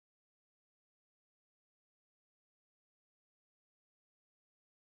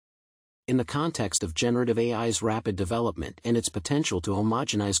In the context of generative AI's rapid development and its potential to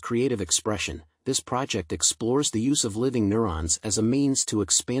homogenize creative expression, this project explores the use of living neurons as a means to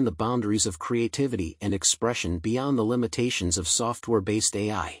expand the boundaries of creativity and expression beyond the limitations of software-based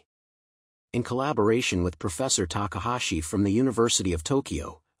AI. In collaboration with Professor Takahashi from the University of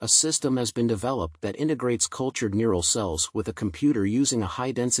Tokyo, a system has been developed that integrates cultured neural cells with a computer using a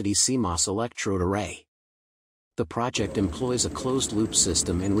high-density CMOS electrode array. The project employs a closed-loop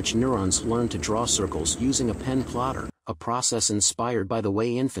system in which neurons learn to draw circles using a pen plotter, a process inspired by the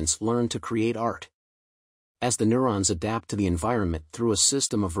way infants learn to create art. As the neurons adapt to the environment through a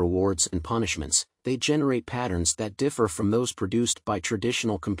system of rewards and punishments, they generate patterns that differ from those produced by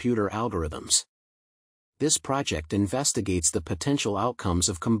traditional computer algorithms. This project investigates the potential outcomes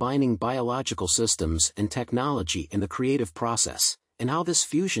of combining biological systems and technology in the creative process, and how this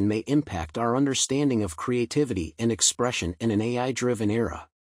fusion may impact our understanding of creativity and expression in an AI-driven era.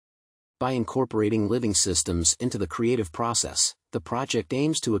 By incorporating living systems into the creative process, the project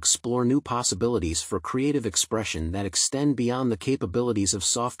aims to explore new possibilities for creative expression that extend beyond the capabilities of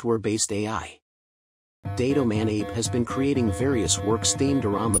software-based AI. Daito Manabe has been creating various works themed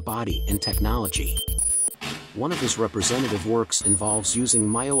around the body and technology. One of his representative works involves using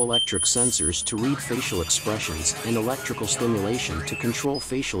myoelectric sensors to read facial expressions and electrical stimulation to control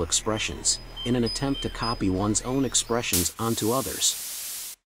facial expressions, in an attempt to copy one's own expressions onto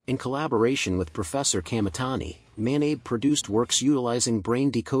others. In collaboration with Professor Kamitani, Manabe produced works utilizing brain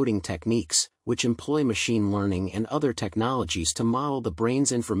decoding techniques, which employ machine learning and other technologies to model the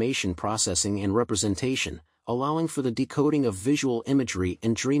brain's information processing and representation, allowing for the decoding of visual imagery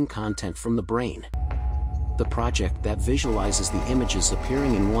and dream content from the brain. The project that visualizes the images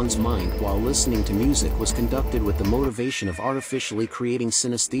appearing in one's mind while listening to music was conducted with the motivation of artificially creating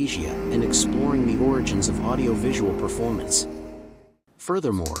synesthesia and exploring the origins of audio-visual performance.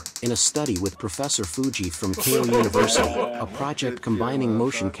 Furthermore, in a study with Professor Fuji from Keio University, a project combining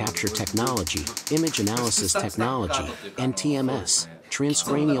motion capture technology, image analysis technology, and TMS,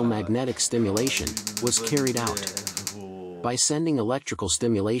 transcranial magnetic stimulation, was carried out. By sending electrical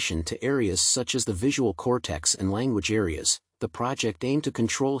stimulation to areas such as the visual cortex and language areas, the project aimed to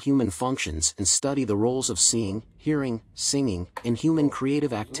control human functions and study the roles of seeing, hearing, singing, in human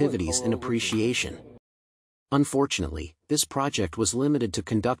creative activities and appreciation. Unfortunately, this project was limited to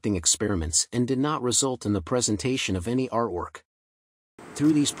conducting experiments and did not result in the presentation of any artwork.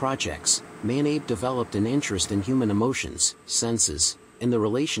 Through these projects, Manabe developed an interest in human emotions, senses, and the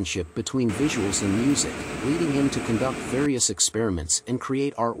relationship between visuals and music, leading him to conduct various experiments and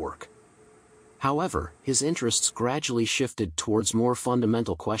create artwork. However, his interests gradually shifted towards more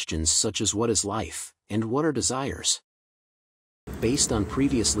fundamental questions such as what is life, and what are desires. Based on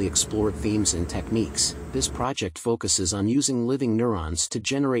previously explored themes and techniques, this project focuses on using living neurons to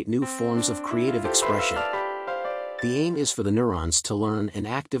generate new forms of creative expression. The aim is for the neurons to learn and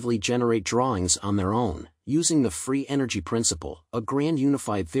actively generate drawings on their own, using the free energy principle, a grand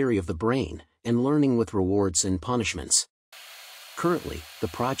unified theory of the brain, and learning with rewards and punishments. Currently, the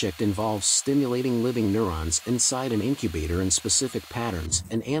project involves stimulating living neurons inside an incubator in specific patterns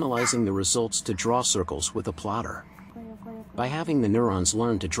and analyzing the results to draw circles with a plotter. By having the neurons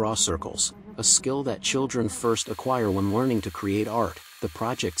learn to draw circles, a skill that children first acquire when learning to create art, the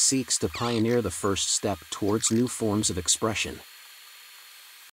project seeks to pioneer the first step towards new forms of expression.